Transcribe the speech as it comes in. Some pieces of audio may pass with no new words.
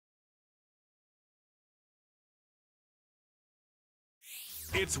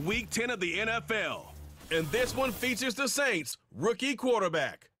It's Week 10 of the NFL, and this one features the Saints' rookie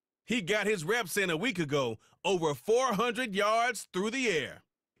quarterback. He got his reps in a week ago, over 400 yards through the air.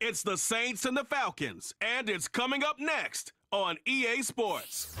 It's the Saints and the Falcons, and it's coming up next on EA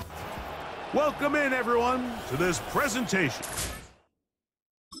Sports. Welcome in, everyone, to this presentation.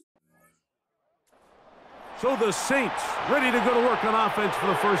 So the Saints ready to go to work on offense for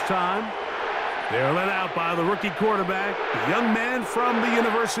the first time. They're led out by the rookie quarterback, the young man from the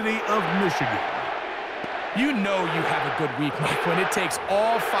University of Michigan. You know you have a good week, Mike, when it takes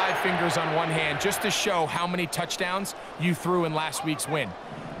all 5 fingers on one hand just to show how many touchdowns you threw in last week's win.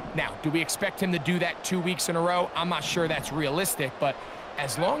 Now, do we expect him to do that 2 weeks in a row? I'm not sure that's realistic, but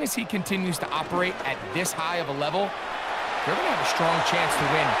as long as he continues to operate at this high of a level, they're going to have a strong chance to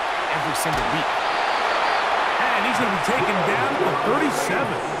win every single week. And he's going to be taken down to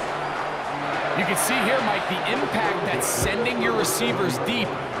 37. You can see here, Mike, the impact that sending your receivers deep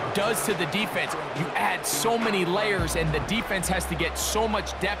does to the defense. You add so many layers, and the defense has to get so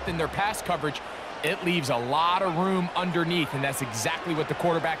much depth in their pass coverage. It leaves a lot of room underneath, and that's exactly what the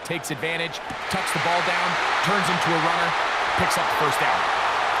quarterback takes advantage. Tucks the ball down, turns into a runner, picks up the first down.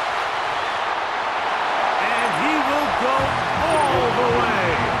 And he will go all the way.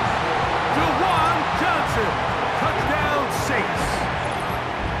 Juwan Johnson, touchdown Saints.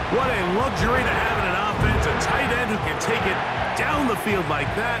 What a luxury to have in an offense, a tight end who can take it down the field like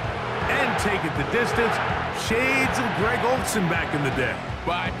that and take it the distance. Shades of Greg Olsen back in the day.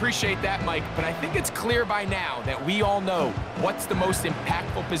 Well, I appreciate that, Mike, but I think it's clear by now that we all know what's the most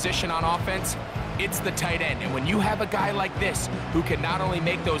impactful position on offense. It's the tight end, and when you have a guy like this who can not only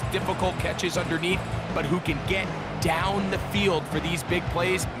make those difficult catches underneath, but who can get down the field for these big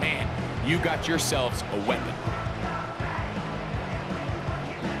plays, man, you got yourselves a weapon.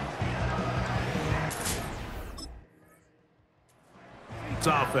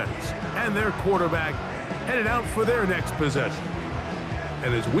 Offense and their quarterback headed out for their next possession.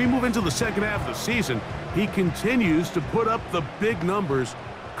 And as we move into the second half of the season, he continues to put up the big numbers.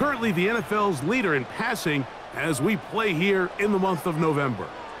 Currently the NFL's leader in passing as we play here in the month of November.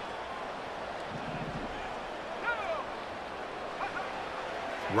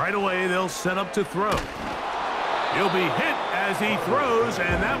 Right away they'll set up to throw. He'll be hit as he throws,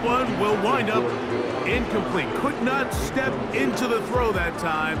 and that one will wind up incomplete. Could not step into the throw that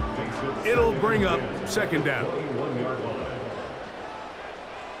time. It'll bring up second down.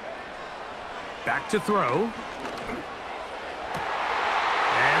 Back to throw.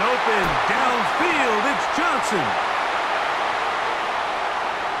 And open downfield, it's Johnson.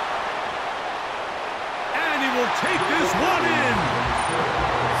 And he will take this one in.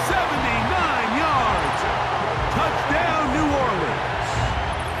 79 yards. Touchdown, New Orleans.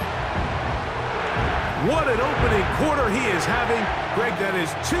 What an opening quarter he is having. Greg, that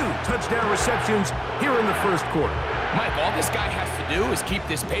is 2 touchdown receptions here in the first quarter. Mike, all this guy has to do is keep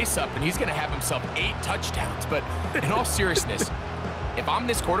this pace up, and he's going to have himself 8 touchdowns. But in all seriousness, if I'm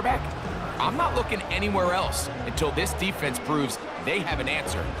this quarterback, I'm not looking anywhere else until this defense proves they have an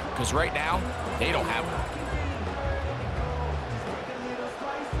answer, because right now, they don't have one.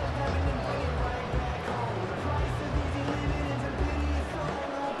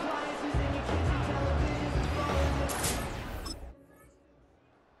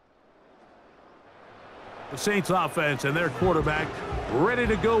 The Saints offense and their quarterback ready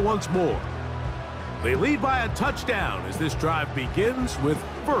to go once more. They lead by a touchdown as this drive begins with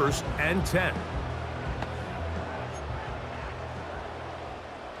 1st and 10.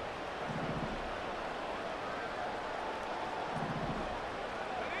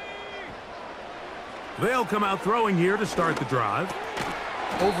 They'll come out throwing here to start the drive.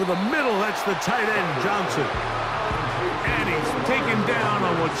 Over the middle, that's the tight end, Johnson. And he's taken down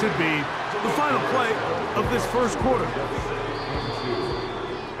on what should be the final play of this first quarter.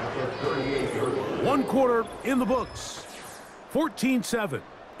 1 quarter in the books. 14-7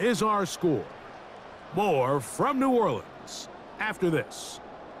 is our score. More from New Orleans after this.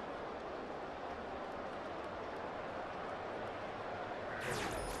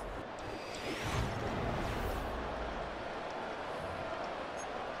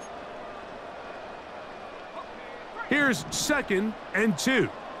 Here's 2nd and 2.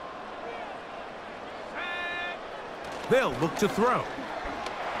 They'll look to throw.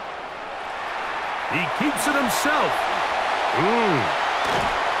 He keeps it himself.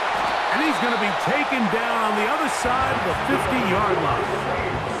 And he's going to be taken down on the other side of the 50-yard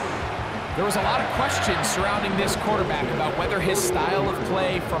line. There was a lot of questions surrounding this quarterback about whether his style of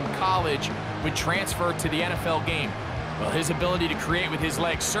play from college would transfer to the NFL game. Well, his ability to create with his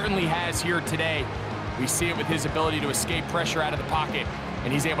legs certainly has here today. We see it with his ability to escape pressure out of the pocket.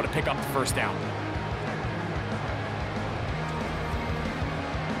 and he's able to pick up the first down.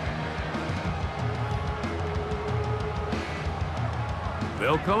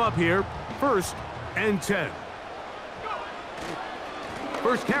 They'll come up here, 1st and 10.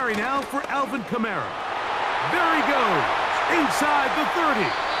 First carry now for Alvin Kamara. There he goes, inside the 30.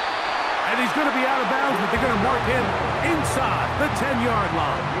 And he's going to be out of bounds, but they're going to mark him inside the 10-yard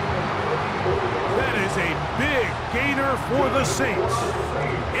line. That is a big gainer for the Saints.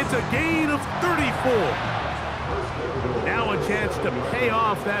 It's a gain of 34. Now a chance to pay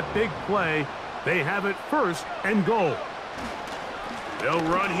off that big play. They have it 1st and goal. They'll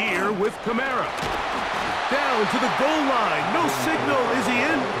run here with Kamara. Down to the goal line. No signal. Is he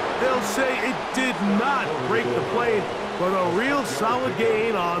in? They'll say it did not break the plane, but a real solid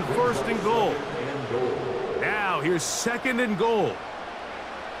gain on 1st and goal. Now here's 2nd and goal.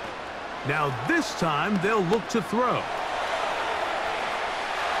 Now this time they'll look to throw.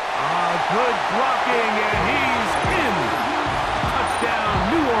 Good blocking, and he's in. Touchdown,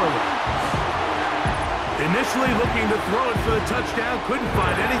 New Orleans. Initially looking to throw it for the touchdown, couldn't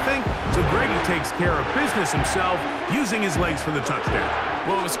find anything, so Brady takes care of business himself, using his legs for the touchdown.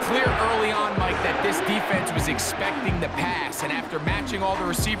 Well, it was clear early on, Mike, that this defense was expecting the pass, and after matching all the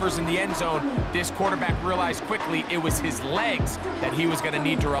receivers in the end zone, this quarterback realized quickly it was his legs that he was going to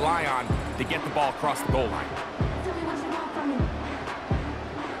need to rely on to get the ball across the goal line.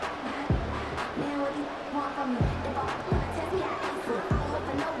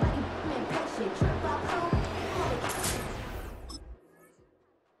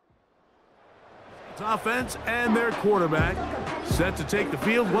 Offense and their quarterback set to take the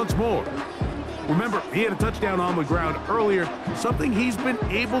field once more. Remember, he had a touchdown on the ground earlier, something he's been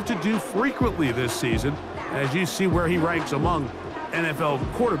able to do frequently this season, as you see where he ranks among NFL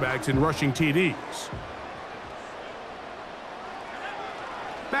quarterbacks in rushing TDs.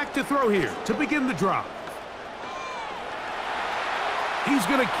 Back to throw here to begin the drive. He's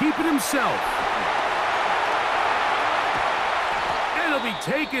going to keep it himself. And he'll be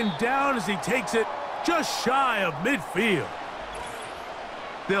taken down as he takes it just shy of midfield.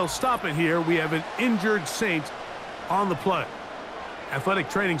 They'll stop it here. We have an injured Saint on the play. Athletic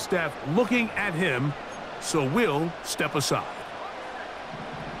training staff looking at him, so we'll step aside.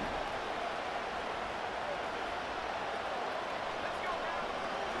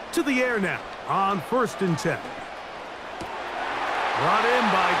 To the air now on 1st and 10. Brought in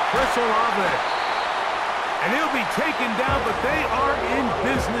by Chris Olave. And he'll be taken down, but they are in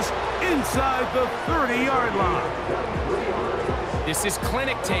business inside the 30-yard line. This is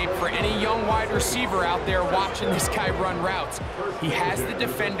clinic tape for any young wide receiver out there watching this guy run routes. He has the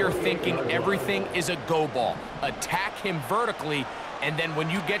defender thinking everything is a go ball. Attack him vertically, and then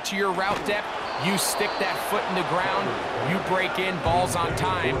when you get to your route depth, you stick that foot in the ground, you break in, balls on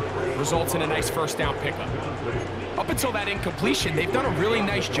time, results in a nice 1st down pickup. Up until that incompletion, they've done a really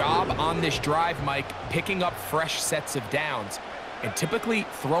nice job on this drive, Mike, picking up fresh sets of downs. And typically,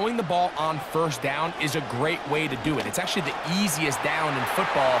 throwing the ball on 1st down is a great way to do it. It's actually the easiest down in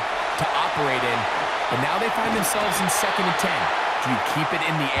football to operate in. But now they find themselves in 2nd and 10. Do you keep it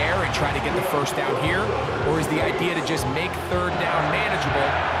in the air and try to get the 1st down here? Or is the idea to just make 3rd down manageable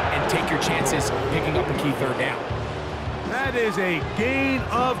and take your chances picking up a key 3rd down? That is a gain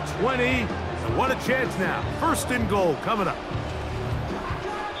of 20. And what a chance now. 1st and goal coming up.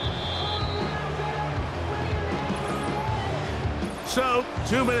 So,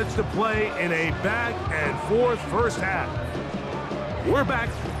 2 minutes to play in a back and forth 1st half. We're back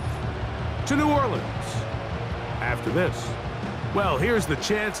to New Orleans after this. Well, here's the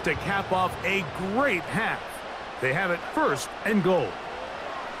chance to cap off a great half. They have it 1st and goal.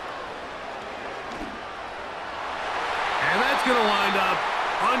 And that's going to wind up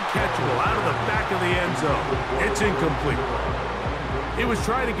uncatchable out of the back of the end zone. It's incomplete. He was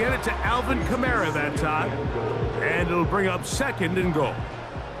trying to get it to Alvin Kamara that time, and it'll bring up 2nd and goal.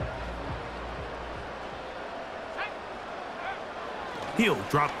 He'll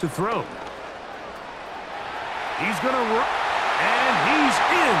drop to throw. He's going to run, and he's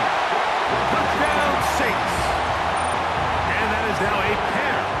in. Touchdown, Saints. And that is now a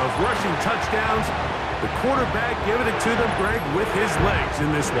pair of rushing touchdowns. The quarterback giving it to them, Greg, with his legs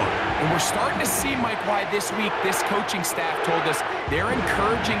in this one. And we're starting to see, Mike, why this week this coaching staff told us they're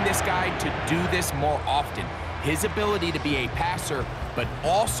encouraging this guy to do this more often. His ability to be a passer, but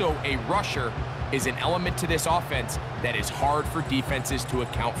also a rusher, is an element to this offense that is hard for defenses to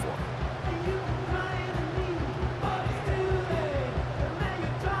account for.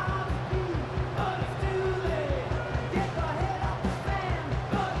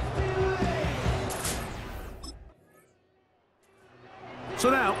 So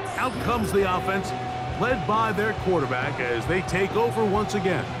now, out comes the offense, led by their quarterback as they take over once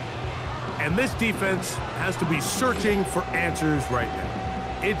again. And this defense has to be searching for answers right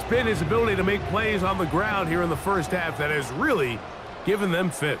now. It's been his ability to make plays on the ground here in the first half that has really given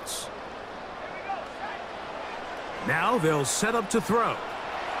them fits. Now they'll set up to throw.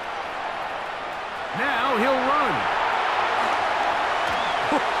 Now he'll run.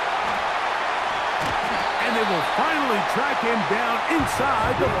 And they will finally track him down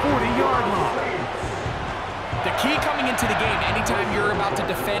inside the 40-yard line. The key coming into the game, anytime you're about to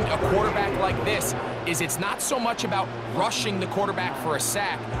defend a quarterback like this, is it's not so much about rushing the quarterback for a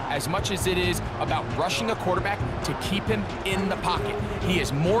sack as much as it is about rushing a quarterback to keep him in the pocket. He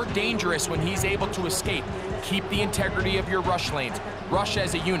is more dangerous when he's able to escape. Keep the integrity of your rush lanes. Rush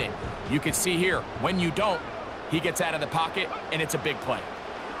as a unit. You can see here, when you don't, he gets out of the pocket, and it's a big play.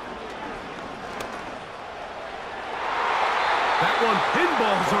 That one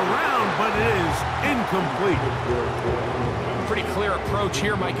pinballs around, but it is incomplete. Pretty clear approach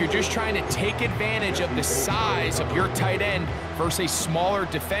here, Mike. You're just trying to take advantage of the size of your tight end versus a smaller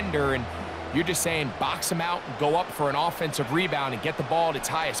defender, and you're just saying box him out, go up for an offensive rebound, and get the ball at its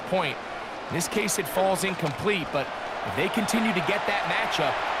highest point. In this case, it falls incomplete, but if they continue to get that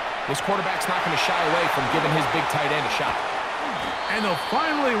matchup, this quarterback's not going to shy away from giving his big tight end a shot. And they'll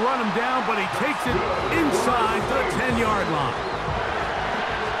finally run him down, but he takes it inside the 10-yard line.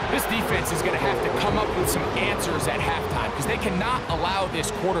 This defense is going to have to come up with some answers at halftime because they cannot allow this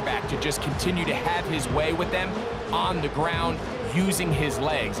quarterback to just continue to have his way with them on the ground using his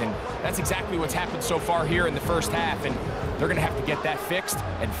legs. And that's exactly what's happened so far here in the first half, and they're going to have to get that fixed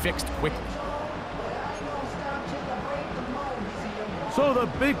and fixed quickly. So the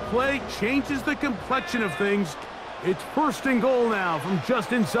big play changes the complexion of things. It's first and goal now from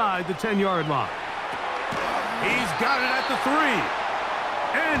just inside the 10-yard line. He's got it at the 3.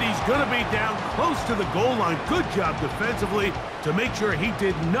 And he's going to be down close to the goal line. Good job defensively to make sure he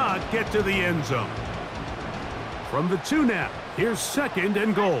did not get to the end zone. From the 2 now, here's second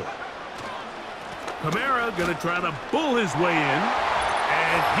and goal. Kamara going to try to bull his way in.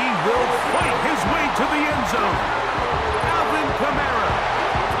 And he will fight his way to the end zone. Alvin Kamara,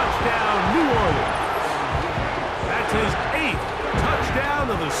 touchdown New Orleans. That's his 8th touchdown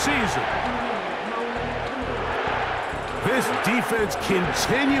of the season. This defense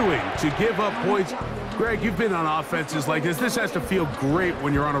continuing to give up points. Greg, you've been on offenses like this. This has to feel great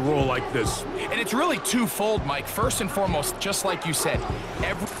when you're on a roll like this. And it's really twofold, Mike. First and foremost, just like you said,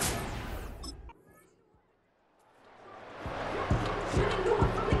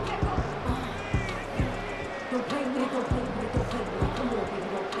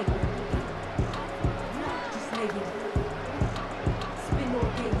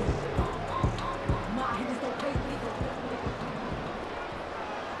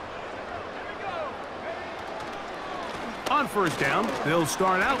 on first down, they'll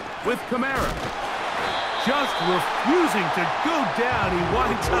start out with Kamara. Just refusing to go down. He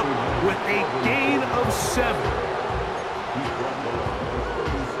winds up with a gain of 7.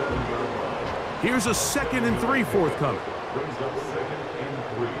 Here's a 2nd and 3 forthcoming.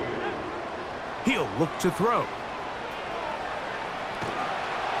 He'll look to throw.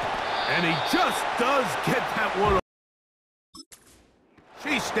 And he just does get that one.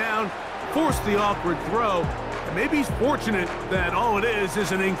 Chase down, force the awkward throw. And maybe he's fortunate that all it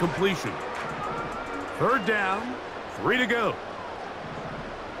is an incompletion. Third down, 3 to go.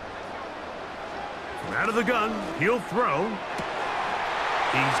 From out of the gun, he'll throw.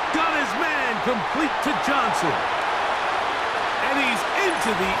 He's got his man complete to Johnson. And he's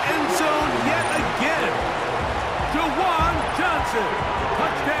into the end zone yet again. Jawan Johnson,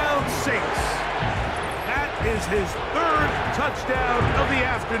 touchdown Saints. That is his 3rd touchdown of the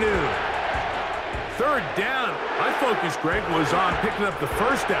afternoon. Third down. My focus, Greg, was on picking up the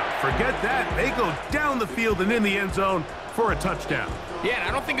first down. Forget that. They go down the field and in the end zone for a touchdown. Yeah, and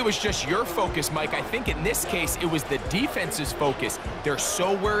I don't think it was just your focus, Mike. I think in this case, it was the defense's focus. They're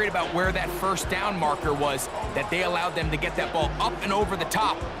so worried about where that first down marker was that they allowed them to get that ball up and over the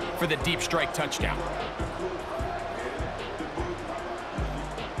top for the deep strike touchdown.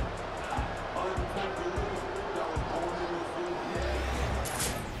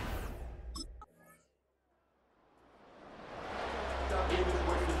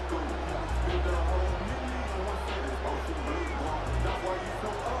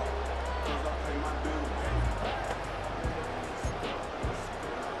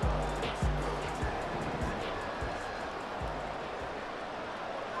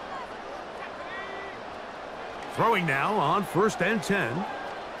 Throwing now on 1st and 10.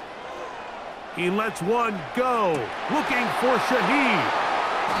 He lets one go. Looking for Shaheed.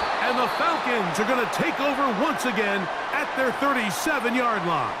 And the Falcons are going to take over once again at their 37-yard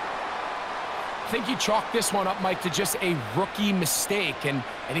line. I think you chalk this one up, Mike, to just a rookie mistake. And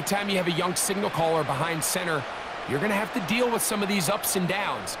anytime you have a young signal caller behind center, you're going to have to deal with some of these ups and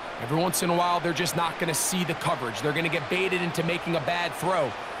downs. Every once in a while, they're just not going to see the coverage. They're going to get baited into making a bad throw.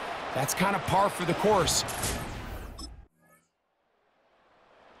 That's kind of par for the course.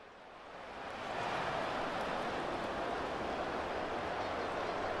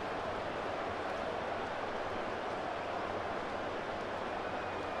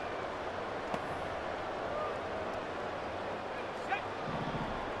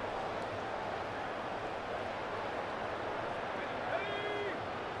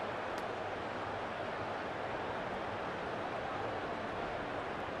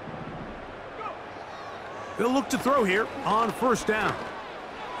 They'll look to throw here on first down.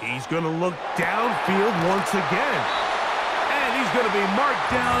 He's going to look downfield once again. And he's going to be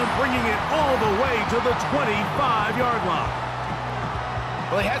marked down, bringing it all the way to the 25-yard line.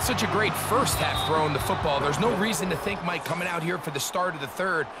 Well, he had such a great first half throwing the football. There's no reason to think, Mike, coming out here for the start of the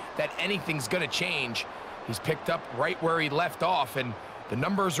third, that anything's going to change. He's picked up right where he left off, and the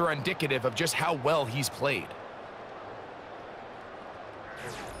numbers are indicative of just how well he's played.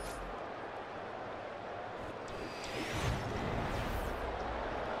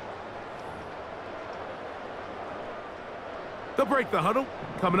 They'll break the huddle.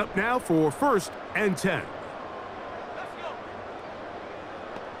 Coming up now for 1st and 10.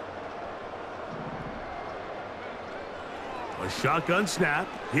 A shotgun snap.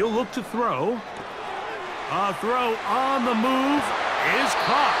 He'll look to throw. A throw on the move is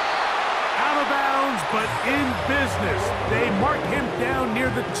caught. Out of bounds, but in business. They mark him down near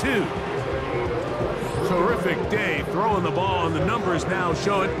the 2. Terrific day throwing the ball, and the numbers now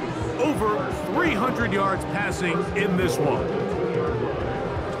show it. Over 300 yards passing in this one.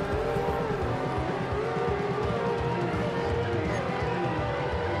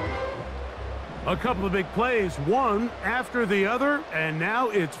 A couple of big plays, one after the other, and now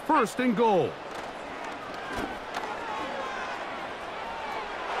it's 1st and goal.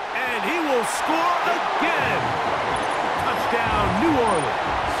 And he will score again. Touchdown, New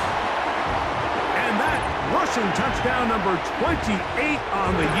Orleans. And that rushing touchdown number 28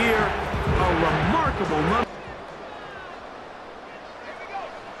 on the year. A remarkable number.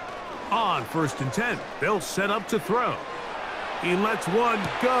 On 1st and 10, they'll set up to throw. He lets one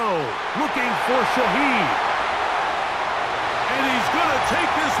go, looking for Shaheed. And he's going to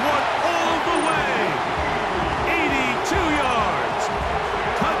take this one all the way. 82 yards.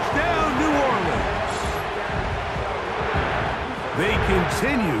 Touchdown, New Orleans. They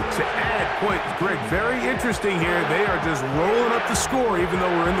continue to add points. Greg, very interesting here. They are just rolling up the score even though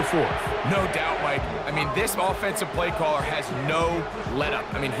we're in the 4th. No doubt, Mike. I mean, this offensive play caller has no let-up.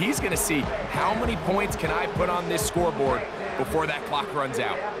 I mean, he's going to see how many points can I put on this scoreboard before that clock runs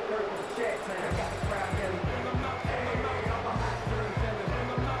out.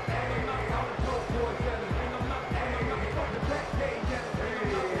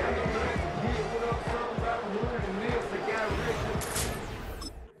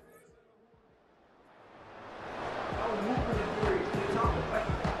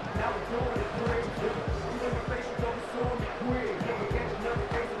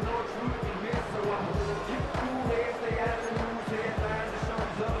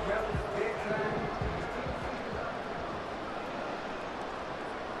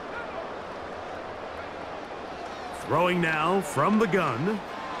 Throwing now from the gun.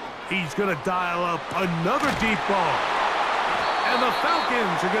 He's going to dial up another deep ball. And the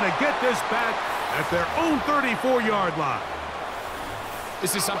Falcons are going to get this back at their own 34-yard line.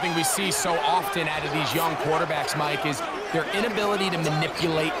 This is something we see so often out of these young quarterbacks, Mike, is their inability to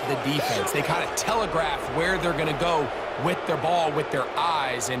manipulate the defense. They kind of telegraph where they're going to go with their ball, with their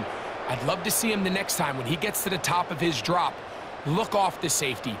eyes. And I'd love to see him the next time when he gets to the top of his drop. Look off the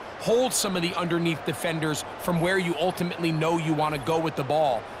safety. Hold some of the underneath defenders from where you ultimately know you want to go with the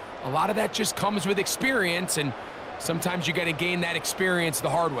ball. A lot of that just comes with experience, and sometimes you got to gain that experience the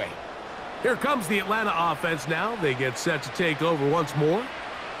hard way. Here comes the Atlanta offense now. They get set to take over once more.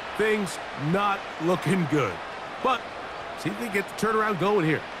 Things not looking good. But see if they get the turnaround going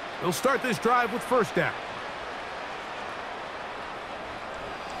here. They'll start this drive with 1st down.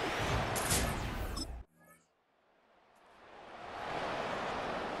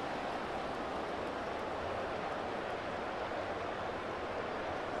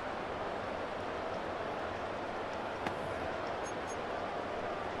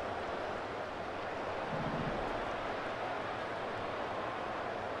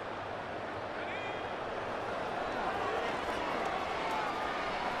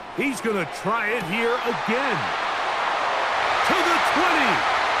 He's going to try it here again. To the 20.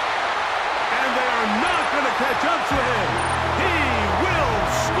 And they are not going to catch up to him. He will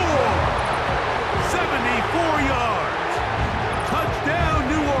score. 74 yards. Touchdown,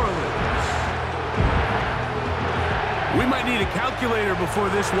 New Orleans. We might need a calculator before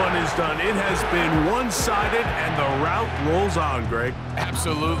this one is done. It has been one-sided, and the route rolls on, Greg.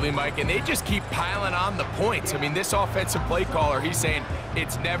 Absolutely, Mike, and they just keep piling on the points. I mean, this offensive play caller, he's saying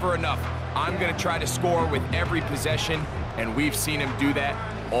it's never enough. I'm going to try to score with every possession, and we've seen him do that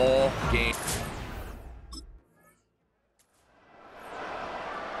all game.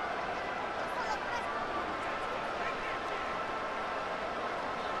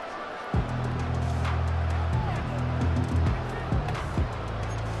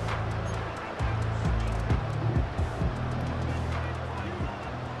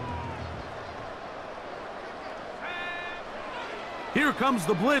 Here comes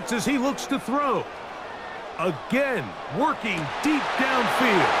the blitz as he looks to throw. Again, working deep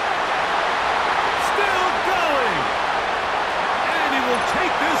downfield. Still going. And he will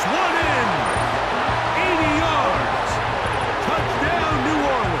take this one in. 80 yards. Touchdown, New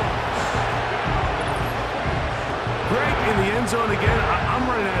Orleans. Greg, in the end zone again. I'm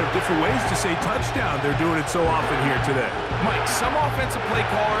running out of different ways to say touchdown. They're doing it so often here today. Mike, some offensive play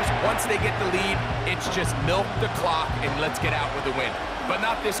callers, once they get the lead, it's just milk the clock and let's get out with a win. But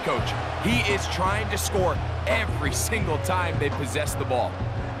not this coach. He is trying to score every single time they possess the ball.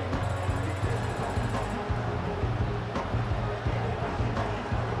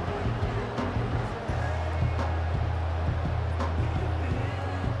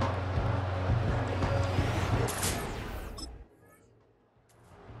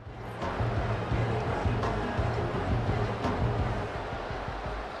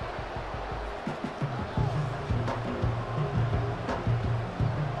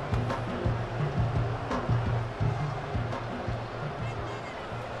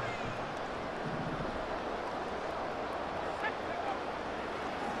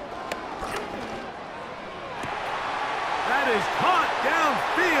 That is caught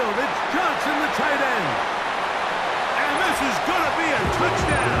downfield. It's Johnson, the tight end. And this is going to be a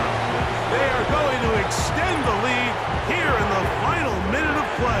touchdown. They are going to extend the lead here in the final minute of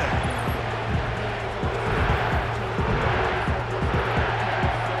play.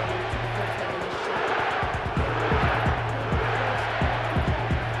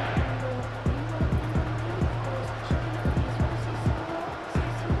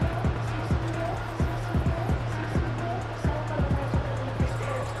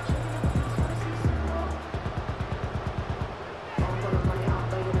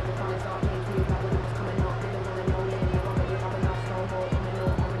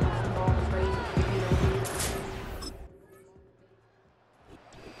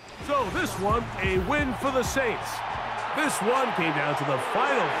 So this one, a win for the Saints. This one came down to the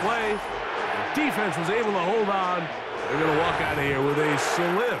final play. The defense was able to hold on. They're going to walk out of here with a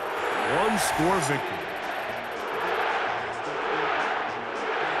slim one-score victory.